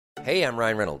Hey, I'm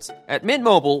Ryan Reynolds. At Mint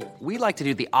Mobile, we like to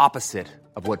do the opposite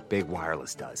of what Big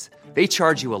Wireless does. They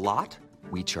charge you a lot,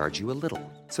 we charge you a little.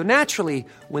 So naturally,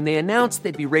 when they announced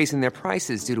they'd be raising their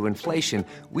prices due to inflation,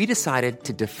 we decided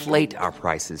to deflate our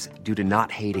prices due to not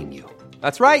hating you.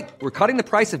 That's right. We're cutting the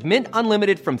price of Mint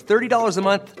Unlimited from $30 a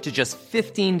month to just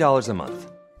 $15 a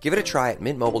month. Give it a try at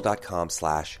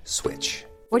mintmobile.com/switch.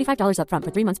 $45 up front for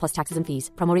 3 months plus taxes and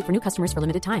fees. Promo rate for new customers for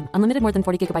limited time. Unlimited more than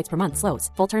 40 gigabytes per month. Slows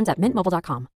full terms at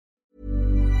mintmobile.com.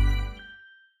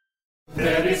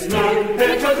 There is no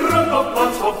better group of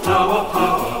plants for flower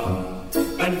power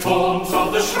than forms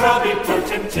of the shrubby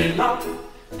potentilla.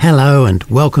 Hello and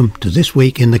welcome to This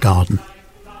Week in the Garden.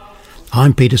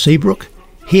 I'm Peter Seabrook,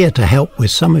 here to help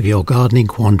with some of your gardening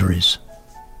quandaries.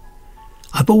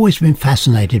 I've always been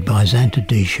fascinated by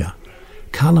Xanthodecia,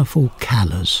 colourful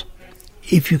callas.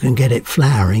 If you can get it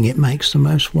flowering, it makes the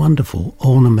most wonderful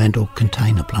ornamental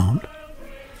container plant.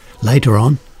 Later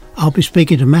on, I'll be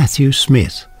speaking to Matthew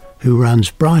Smith, who runs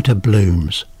Brighter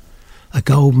Blooms, a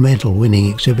gold medal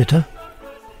winning exhibitor.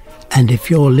 And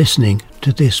if you're listening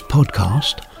to this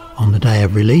podcast on the day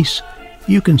of release,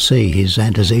 you can see his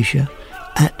Xanthodecia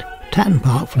at Tatton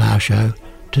Park Flower Show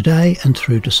today and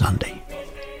through to Sunday.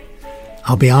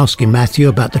 I'll be asking Matthew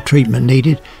about the treatment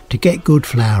needed to get good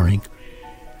flowering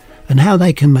and how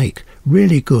they can make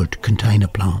really good container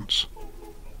plants.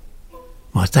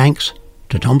 My thanks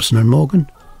to Thompson &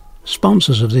 Morgan,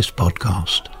 sponsors of this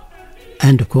podcast,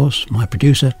 and of course my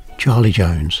producer Charlie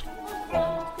Jones.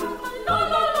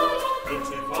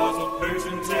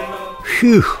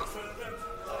 Phew!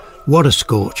 What a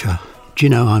scorcher. Do you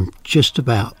know, I'm just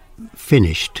about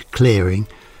finished clearing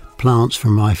plants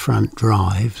from my front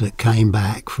drive that came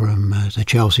back from the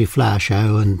Chelsea Flower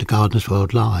Show and the Gardeners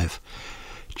World Live.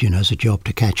 Do you know, it's a job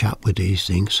to catch up with these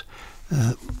things.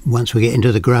 Once we get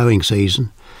into the growing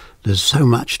season, there's so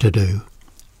much to do.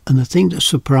 And the thing that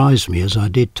surprised me as I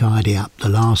did tidy up the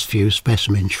last few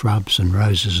specimen shrubs and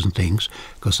roses and things,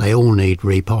 because they all need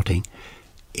repotting,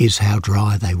 is how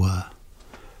dry they were.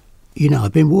 You know,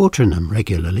 I've been watering them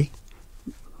regularly,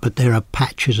 but there are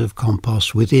patches of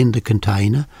compost within the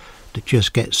container that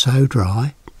just get so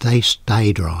dry, they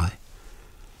stay dry.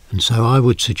 And so I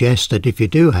would suggest that if you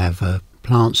do have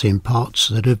plants in pots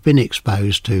that have been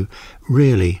exposed to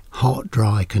really hot,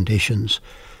 dry conditions,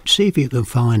 see if you can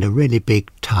find a really big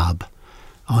tub.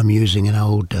 I'm using an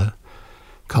old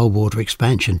cold water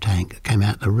expansion tank that came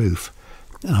out the roof,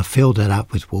 and I filled that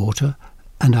up with water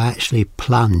and I actually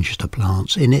plunged the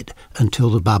plants in it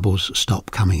until the bubbles stop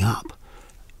coming up,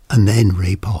 and then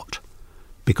repot,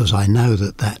 because I know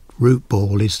that that root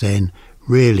ball is then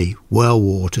really well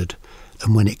watered,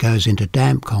 and when it goes into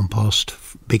damp compost,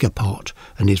 bigger pot,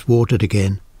 and is watered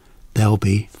again, they'll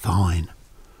be fine.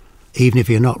 Even if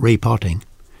you're not repotting,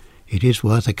 it is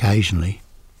worth occasionally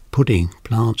putting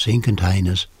plants in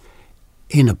containers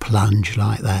in a plunge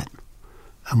like that.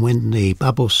 And when the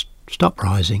bubbles stop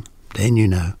rising, then you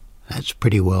know that's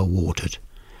pretty well watered.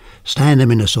 Stand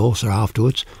them in a saucer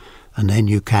afterwards, and then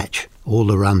you catch all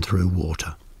the run-through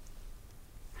water.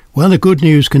 Well, the good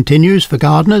news continues for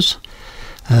gardeners.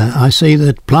 I see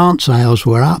that plant sales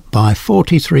were up by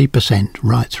 43%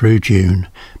 right through June.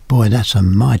 Boy, that's a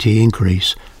mighty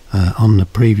increase on the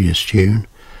previous June.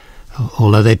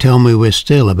 Although they tell me we're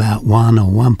still about 1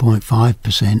 or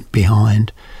 1.5%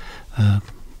 behind the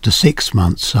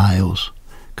 6-month sales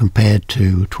compared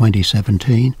to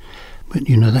 2017. But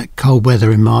you know, that cold weather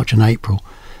in March and April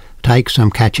takes some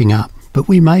catching up, but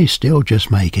we may still just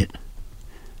make it.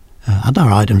 Other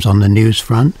items on the news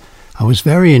front, I was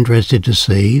very interested to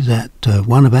see that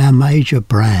one of our major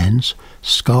brands,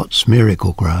 Scott's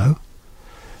Miracle-Gro,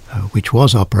 which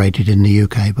was operated in the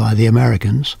UK by the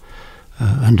Americans,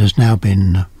 and has now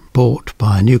been bought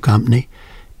by a new company,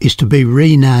 is to be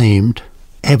renamed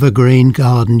Evergreen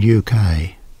Garden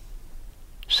UK.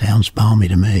 Sounds balmy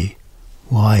to me.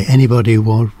 Why anybody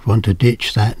would want to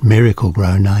ditch that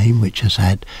Miracle-Gro name, which has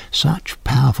had such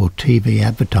powerful TV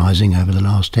advertising over the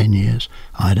last 10 years,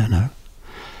 I don't know.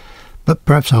 But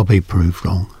perhaps I'll be proved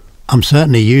wrong. I'm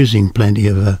certainly using plenty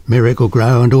of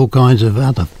Miracle-Gro and all kinds of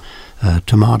other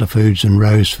tomato foods and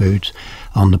rose foods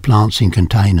on the plants in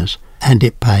containers. And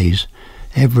it pays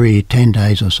every 10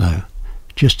 days or so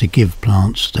just to give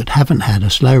plants that haven't had a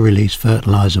slow-release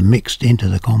fertiliser mixed into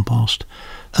the compost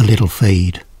a little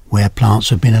feed, where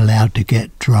plants have been allowed to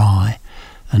get dry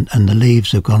and the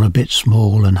leaves have gone a bit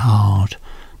small and hard.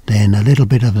 Then a little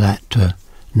bit of that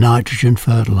nitrogen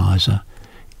fertiliser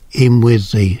in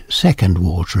with the second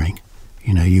watering.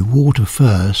 You know, you water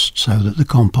first so that the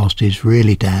compost is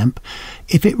really damp.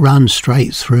 If it runs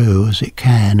straight through as it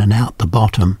can and out the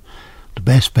bottom, the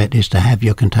best bet is to have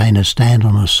your container stand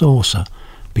on a saucer,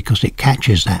 because it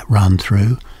catches that run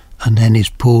through and then is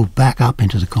pulled back up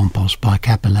into the compost by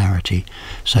capillarity.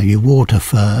 So you water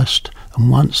first, and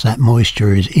once that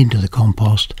moisture is into the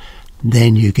compost,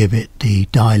 then you give it the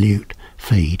dilute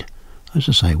feed. As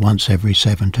I say, once every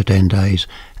 7 to 10 days,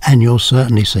 and you'll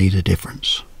certainly see the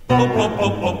difference.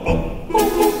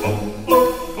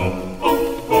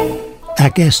 Our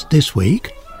guest this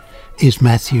week is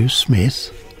Matthew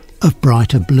Smith of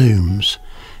Brighter Blooms.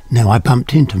 Now, I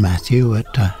bumped into Matthew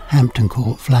at Hampton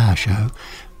Court Flower Show,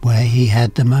 where he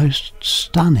had the most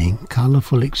stunning,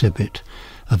 colourful exhibit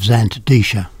of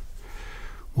Xanthodecia,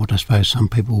 what I suppose some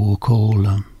people will call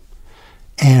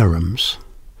aerums.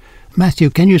 Matthew,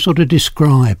 can you sort of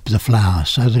describe the flower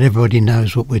so that everybody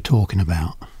knows what we're talking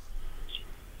about?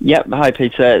 Yep. Hi,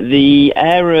 Peter. The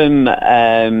arum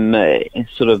is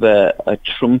sort of a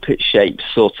trumpet-shaped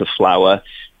sort of flower,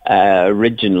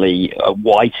 originally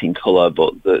white in colour,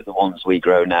 but the ones we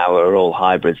grow now are all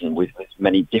hybrids and with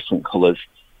many different colours,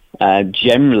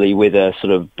 generally with a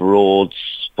sort of broad,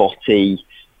 spotty,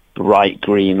 bright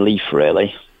green leaf,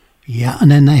 really. Yeah,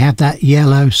 and then they have that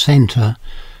yellow centre,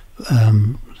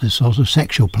 the sort of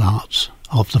sexual parts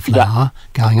of the flower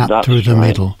going up through the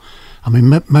middle. I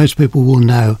mean, most people will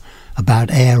know about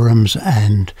aerums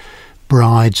and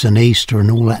brides and Easter and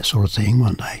all that sort of thing,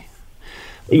 won't they?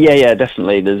 Yeah,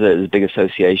 definitely. There's a big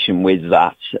association with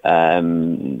that.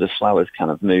 The flowers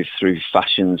kind of move through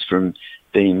fashions from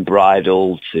being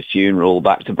bridal to funeral,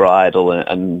 back to bridal,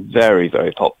 and very,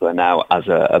 very popular now as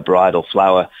a bridal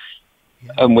flower.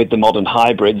 Yeah. And with the modern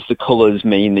hybrids, the colours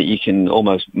mean that you can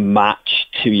almost match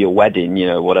to your wedding. You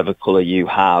know, whatever colour you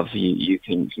have, you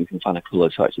can find a colour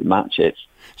to actually match it.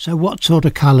 So what sort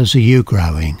of colours are you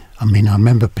growing? I mean, I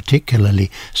remember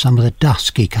particularly some of the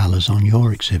dusky colours on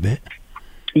your exhibit.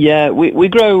 Yeah, we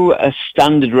grow a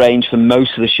standard range for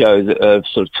most of the shows of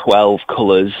sort of 12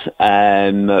 colours,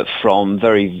 from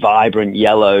very vibrant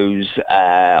yellows,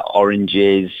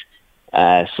 oranges,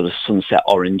 sort of sunset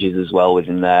oranges as well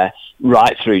within there,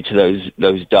 right through to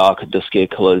those darker, duskier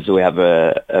colours. We have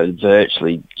a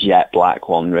virtually jet black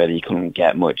one, really. You couldn't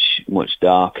get much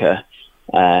darker.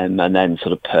 And then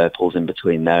sort of purples in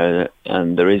between there.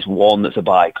 And there is one that's a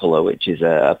bicolour, which is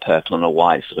a purple and a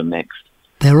white sort of mixed.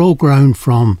 They're all grown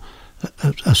from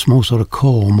a small sort of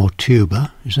corm or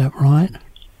tuber, is that right?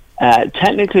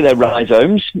 Technically, they're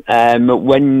rhizomes.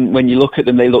 When you look at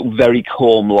them, they look very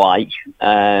corm-like.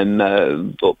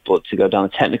 But to go down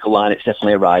the technical line, it's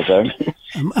definitely a rhizome.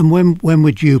 And when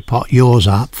would you pot yours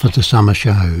up for the summer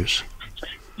shows?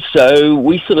 So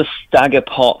we sort of stagger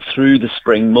pot through the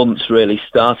spring months, really,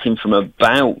 starting from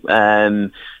about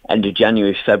end of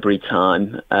January, February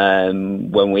time,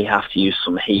 when we have to use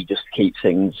some heat just to keep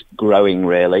things growing,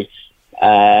 really.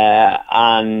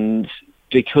 And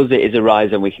because it is a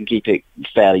rhizome, we can keep it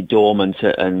fairly dormant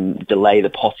and delay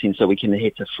the potting so we can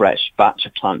hit a fresh batch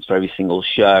of plants for every single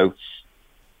show.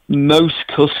 Most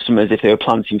customers, if they were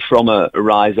planting from a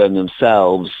rhizome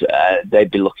themselves, they'd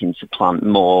be looking to plant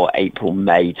more April,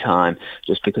 May time,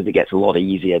 just because it gets a lot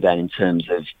easier then in terms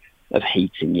of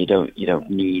heating. You don't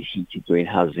need heated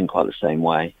greenhouses in quite the same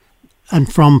way. And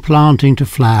from planting to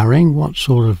flowering, what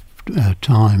sort of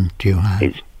time do you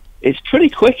have? It's pretty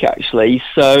quick, actually.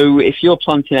 So if you're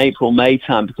planting April, May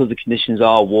time, because the conditions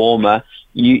are warmer,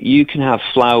 you can have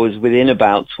flowers within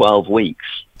about 12 weeks.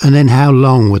 And then how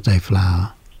long would they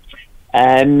flower?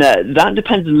 That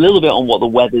depends a little bit on what the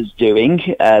weather's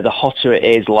doing. The hotter it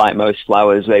is, like most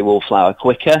flowers, they will flower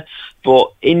quicker.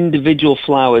 But individual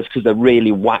flowers, because they're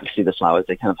really waxy, the flowers,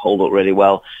 they kind of hold up really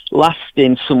well,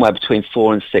 lasting somewhere between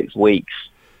 4 and 6 weeks.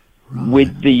 Right.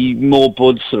 With the more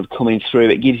buds sort of coming through,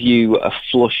 it gives you a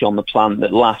flush on the plant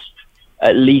that lasts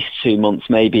at least 2 months,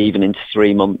 maybe even into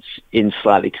 3 months in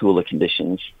slightly cooler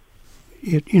conditions.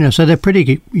 You know, so they're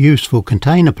pretty useful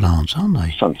container plants, aren't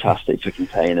they? Fantastic for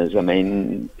containers. I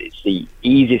mean, it's the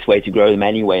easiest way to grow them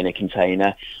anyway in a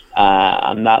container.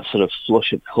 And that sort of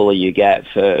flush of colour you get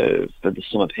for the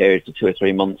summer period for 2 or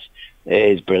 3 months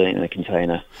is brilliant in a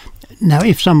container. Now,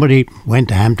 if somebody went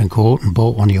to Hampton Court and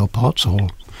bought one of your pots, or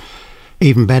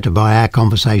even better by our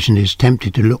conversation, is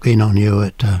tempted to look in on you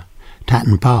at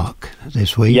Tatton Park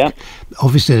this week. Yep.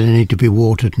 Obviously they need to be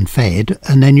watered and fed,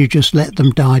 and then you just let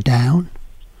them die down?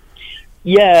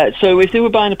 Yeah, so if they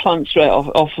were buying a plant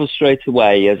straight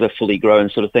away as a fully grown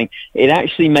sort of thing, it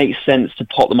actually makes sense to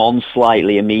pot them on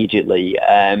slightly immediately,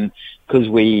 because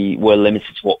we were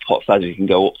limited to what pot size we can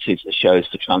go up to the shows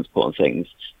for transport and things.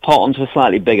 Pot onto a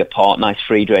slightly bigger pot, nice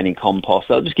free draining compost.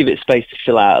 That'll just give it space to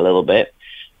fill out a little bit.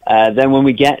 Then when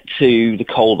we get to the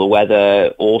colder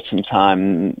weather, autumn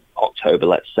time October,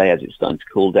 let's say, as it's starting to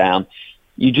cool down,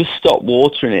 you just stop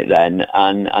watering it then,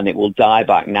 and it will die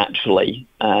back naturally,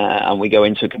 and we go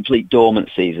into a complete dormant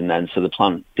season then, so the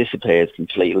plant disappears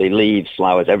completely, leaves,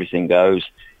 flowers, everything goes,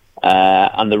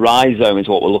 and the rhizome is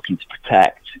what we're looking to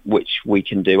protect, which we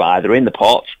can do either in the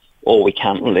pot, or we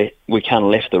can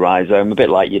lift the rhizome, a bit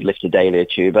like you'd lift a dahlia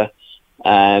tuber,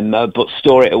 but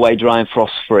store it away dry and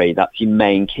frost-free. That's your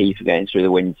main key for getting through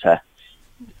the winter.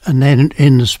 And then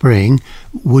in the spring,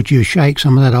 would you shake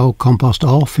some of that old compost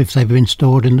off if they've been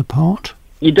stored in the pot?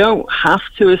 You don't have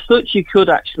to as such. You could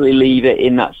actually leave it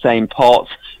in that same pot.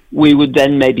 We would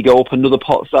then maybe go up another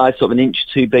pot size, sort of 1 inch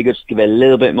or 2 bigger, just give it a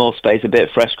little bit more space, a bit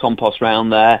of fresh compost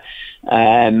around there.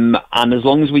 And as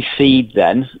long as we feed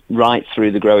then right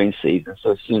through the growing season,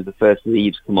 so as soon as the first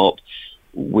leaves come up,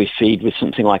 we feed with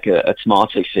something like a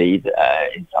tomato feed.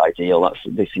 It's ideal.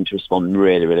 They seem to respond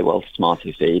really, really well to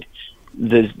tomato feed.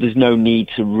 There's no need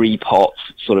to repot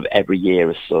sort of every year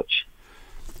as such.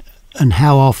 And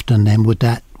how often then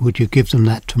would you give them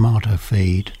that tomato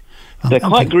feed? They're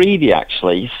quite greedy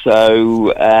actually,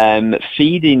 so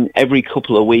feeding every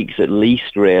couple of weeks at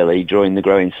least really during the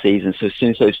growing season. So as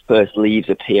soon as those first leaves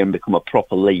appear and become a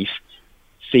proper leaf,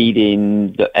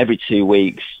 feeding every 2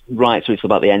 weeks right through to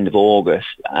about the end of August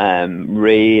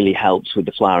really helps with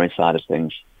the flowering side of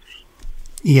things.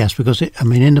 Yes, because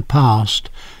in the past,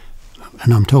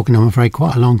 and I'm talking, I'm afraid,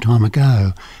 quite a long time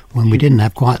ago, when we didn't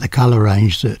have quite the colour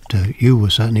range that you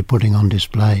were certainly putting on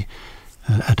display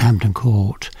at Hampton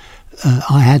Court,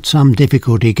 I had some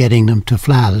difficulty getting them to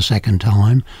flower the second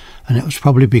time, and it was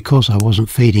probably because I wasn't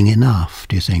feeding enough,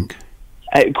 do you think?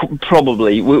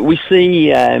 Probably. We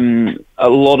see a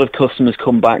lot of customers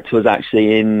come back to us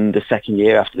actually in the second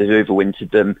year after they've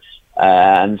overwintered them,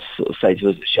 and sort of say to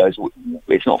us at shows,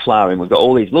 it's not flowering. We've got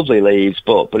all these lovely leaves,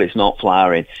 but it's not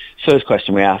flowering. First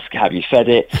question we ask, have you fed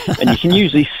it? And you can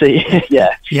usually see,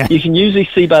 you can usually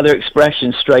see by their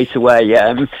expression straight away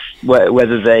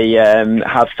whether they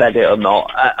have fed it or not.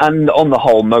 And on the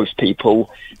whole, most people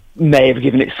may have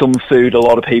given it some food. A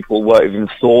lot of people won't even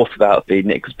thought about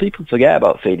feeding it because people forget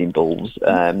about feeding bulbs.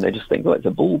 They just think, it's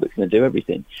a bulb, it's going to do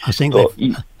everything. I think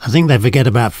they forget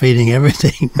about feeding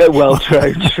everything. Well,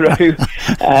 true.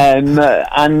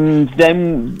 And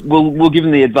then we'll give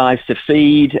them the advice to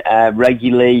feed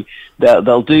regularly.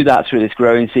 They'll do that through this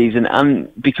growing season,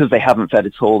 and because they haven't fed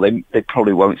at all, they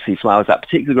probably won't see flowers that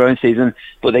particular growing season,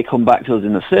 but they come back to us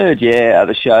in the third year at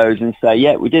the shows and say,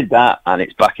 yeah, we did that, and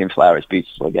it's back in flower, it's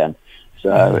beautiful again.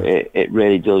 So it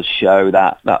really does show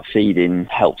that feeding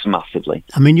helps massively.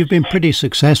 You've been pretty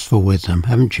successful with them,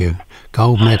 haven't you?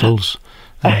 Gold medals.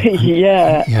 We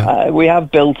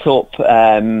have built up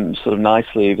sort of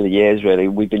nicely over the years, really.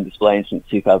 We've been displaying since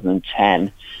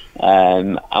 2010,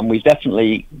 and we've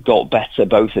definitely got better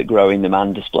both at growing them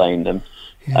and displaying them.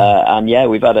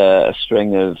 We've had a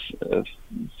string of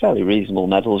fairly reasonable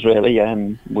medals, really.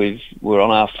 We're on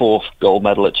our 4th gold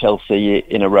medal at Chelsea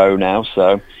in a row now,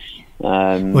 so...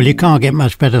 well, you can't get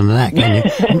much better than that, can you?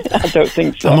 I don't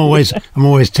think so. I'm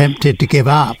always tempted to give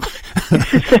up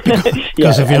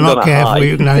because if you're not careful,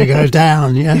 you can only go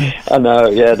down. Yeah, I know.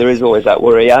 Yeah, there is always that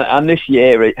worry, and this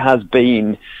year it has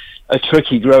been a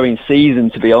tricky growing season,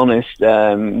 to be honest.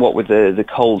 What with the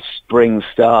cold spring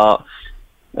start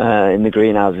in the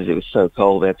greenhouses, it was so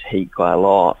cold we had to heat quite a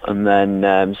lot, and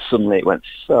then suddenly it went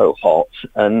so hot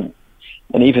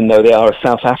and even though they are a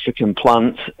South African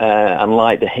plant and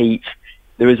like the heat,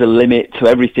 there is a limit to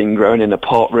everything growing in a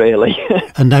pot, really.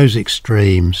 And those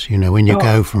extremes, when you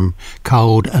go from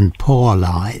cold and poor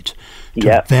light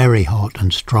to very hot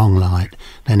and strong light,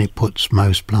 then it puts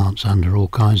most plants under all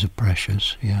kinds of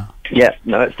pressures. Yeah,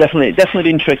 no, it's definitely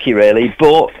been tricky, really.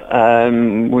 But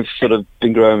we've sort of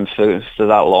been growing for that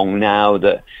long now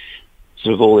that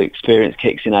sort of all the experience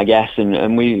kicks in, I guess,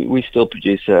 and we still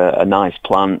produce a nice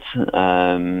plant,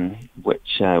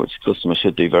 which customers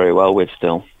should do very well with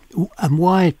still. And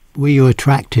why were you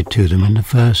attracted to them in the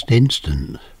first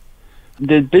instance?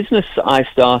 The business I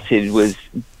started was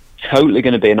totally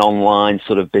going to be an online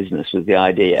sort of business, was the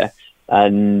idea,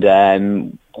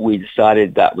 and we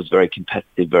decided that was very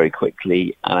competitive very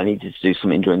quickly, and I needed to do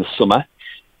something during the summer.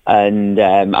 And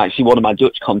actually one of my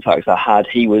Dutch contacts I had,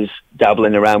 he was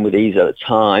dabbling around with these at the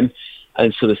time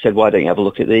and sort of said, why don't you have a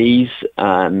look at these?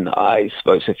 And I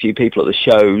spoke to a few people at the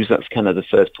shows. That's kind of the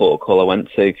first port of call I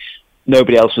went to.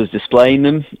 Nobody else was displaying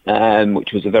them,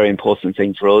 which was a very important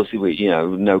thing for us.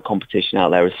 No competition out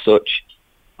there as such.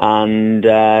 And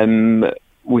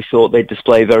we thought they'd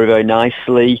display very, very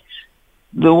nicely.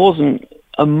 There wasn't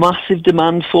a massive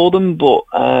demand for them, but...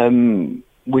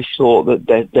 we thought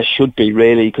that there should be,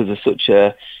 really, because they're such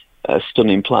a a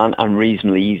stunning plant and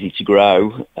reasonably easy to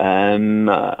grow.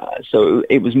 So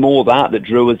it was more that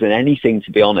drew us than anything,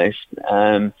 to be honest.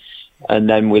 And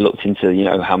then we looked into,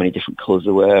 how many different colours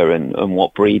there were and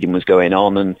what breeding was going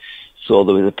on, and saw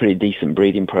there was a pretty decent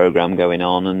breeding program going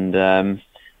on, and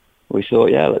we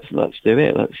thought, let's do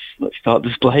it. Let's start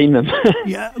displaying them.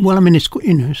 Yeah, well, I mean,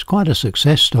 it's quite a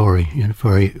success story,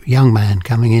 for a young man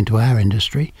coming into our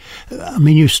industry. I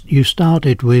mean, you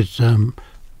started with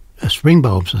spring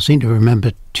bulbs. I seem to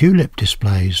remember tulip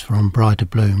displays from Brighter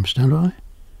Blooms, don't I?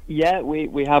 Yeah,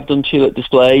 we have done tulip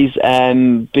displays,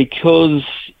 because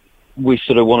we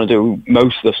sort of want to do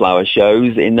most of the flower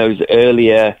shows in those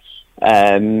earlier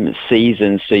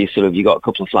seasons. So you got a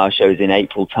couple of flower shows in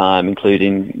April time,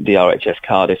 including the RHS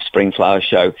Cardiff Spring Flower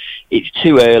Show. It's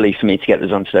too early for me to get the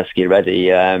Xanthoseskia ready.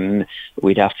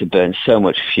 We'd have to burn so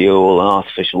much fuel and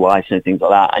artificial lighting and things like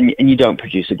that, and you don't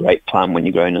produce a great plant when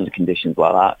you're growing under conditions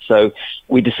like that. So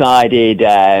we decided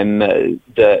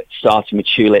that starting with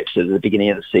tulips at the beginning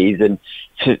of the season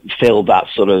to fill that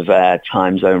sort of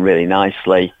time zone really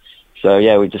nicely. So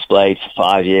we displayed for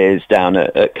 5 years down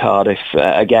at Cardiff,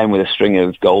 again with a string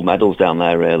of gold medals down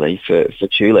there really for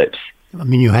tulips. I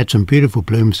mean, you had some beautiful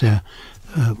blooms there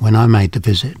when I made the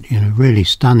visit, really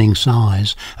stunning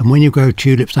size. And when you grow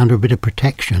tulips under a bit of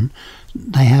protection,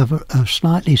 they have a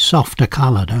slightly softer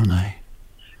colour, don't they?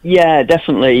 Yeah,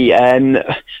 definitely.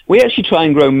 We actually try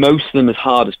and grow most of them as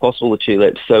hard as possible, the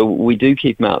tulips, so we do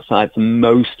keep them outside for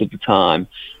most of the time.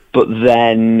 But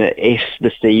then if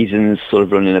the season's sort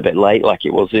of running a bit late, like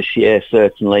it was this year,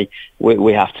 certainly,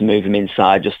 we have to move them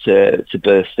inside just to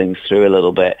burst things through a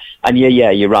little bit. And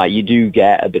you're right, you do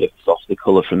get a bit of softer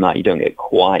colour from that. You don't get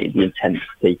quite the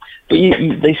intensity. But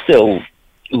they still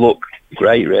look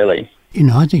great, really.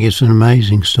 I think it's an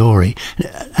amazing story.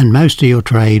 And most of your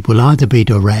trade will either be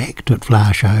direct at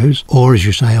flower shows or, as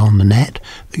you say, on the net.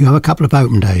 You have a couple of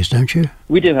open days, don't you?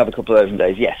 We do have a couple of open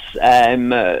days, yes.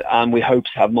 And we hope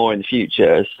to have more in the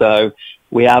future. So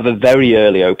we have a very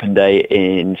early open day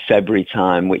in February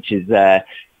time, which is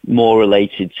more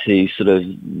related to sort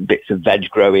of bits of veg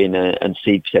growing and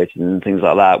seed potatoes and things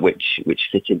like that, which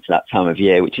fit into that time of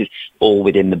year, which is all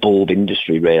within the bulb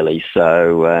industry, really.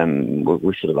 So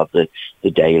we sort of have the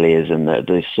dahlias and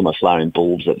the summer flowering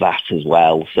bulbs at that as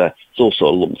well. So it's all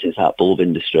sort of lumped into that bulb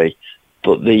industry.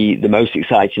 But the most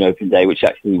exciting open day, which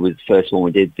actually was the first one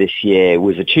we did this year,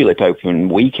 was a tulip open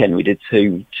weekend. We did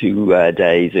two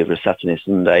days over a Saturday and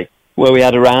Sunday, where we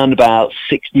had around about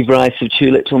 60 varieties of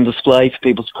tulips on display for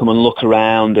people to come and look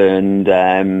around, and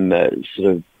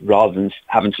sort of rather than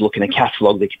having to look in a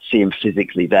catalogue, they could see them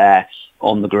physically there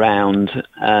on the ground,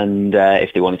 and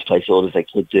if they wanted to place orders, they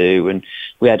could do. And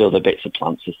we had other bits of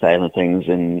plants for sale and things,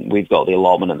 and we've got the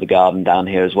allotment at the garden down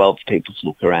here as well for people to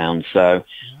look around. So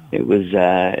it was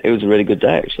a really good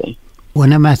day, actually. Well,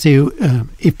 now, Matthew,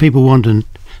 if people want to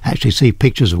actually see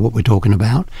pictures of what we're talking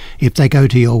about, if they go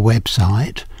to your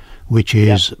website, which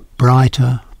is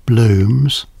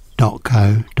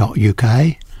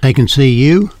brighterblooms.co.uk. They can see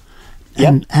you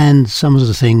and some of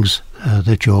the things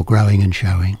that you're growing and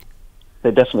showing.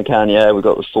 They definitely can, yeah. We've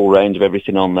got the full range of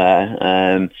everything on there.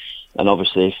 And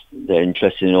obviously, if they're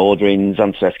interested in ordering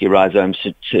Xanthoseskia rhizomes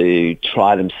to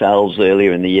try themselves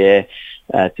earlier in the year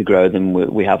to grow them,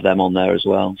 we have them on there as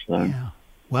well. So. Yeah.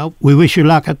 Well, we wish you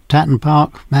luck at Tatton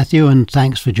Park, Matthew, and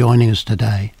thanks for joining us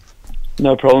today.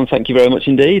 No problem. Thank you very much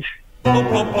indeed.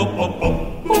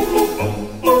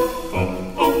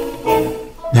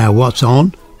 Now, what's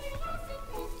on?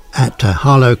 At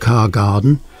Harlow Car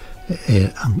Garden,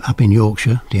 up in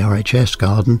Yorkshire, the RHS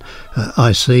garden,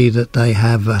 I see that they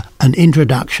have an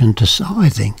introduction to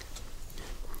scything.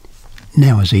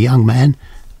 Now, as a young man,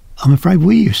 I'm afraid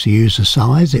we used to use a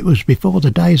scythe. It was before the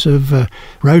days of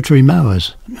rotary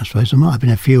mowers. I suppose there might have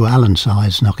been a few Allen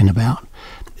scythes knocking about.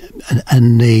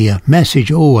 And the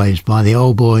message always by the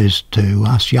old boys to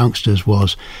us youngsters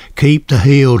was, keep the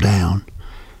heel down.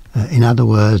 In other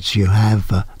words, you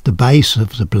have the base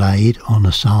of the blade on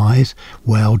a scythe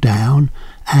well down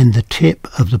and the tip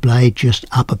of the blade just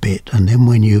up a bit. And then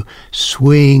when you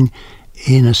swing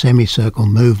in a semicircle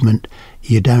movement,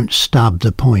 you don't stub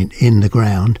the point in the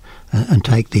ground and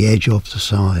take the edge off the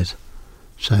scythe.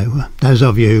 So those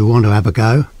of you who want to have a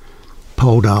go,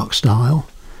 Poldark style,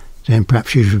 then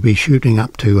perhaps you should be shooting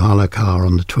up to Harlow Car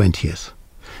on the 20th.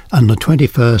 On the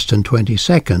 21st and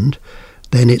 22nd,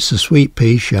 then it's the Sweet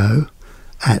Pea Show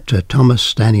at Thomas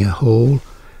Stanier Hall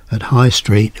at High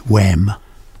Street, Wem.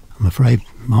 I'm afraid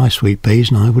my sweet peas,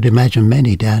 and I would imagine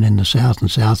many down in the south and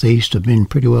southeast, have been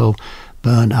pretty well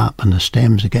burnt up and the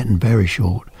stems are getting very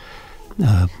short.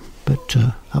 But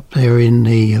up there in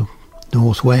the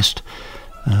northwest,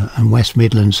 and West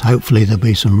Midlands, hopefully there'll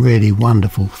be some really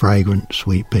wonderful, fragrant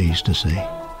sweet peas to see.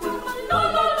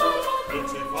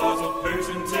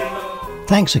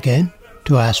 Thanks again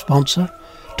to our sponsor,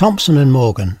 Thompson &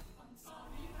 Morgan.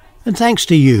 And thanks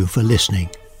to you for listening.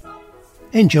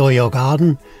 Enjoy your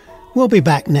garden. We'll be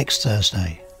back next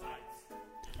Thursday.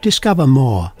 Discover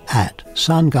more at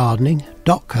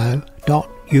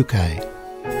sungardening.co.uk.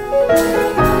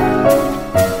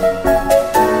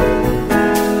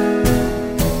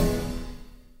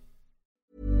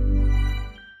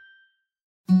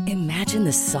 Imagine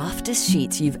the softest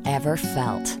sheets you've ever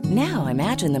felt. Now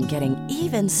imagine them getting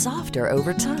even softer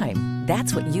over time.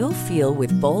 That's what you'll feel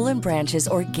with Boll & Branch's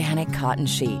organic cotton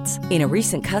sheets. In a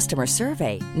recent customer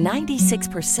survey,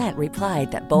 96%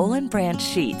 replied that Boll & Branch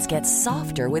sheets get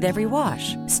softer with every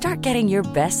wash. Start getting your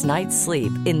best night's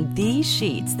sleep in these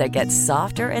sheets that get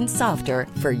softer and softer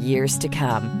for years to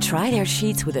come. Try their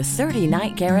sheets with a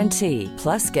 30-night guarantee.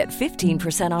 Plus, get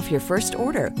 15% off your first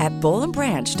order at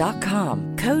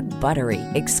bollandbranch.com. Code BUTTERY.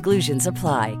 Exclusions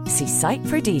apply. See site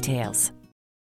for details.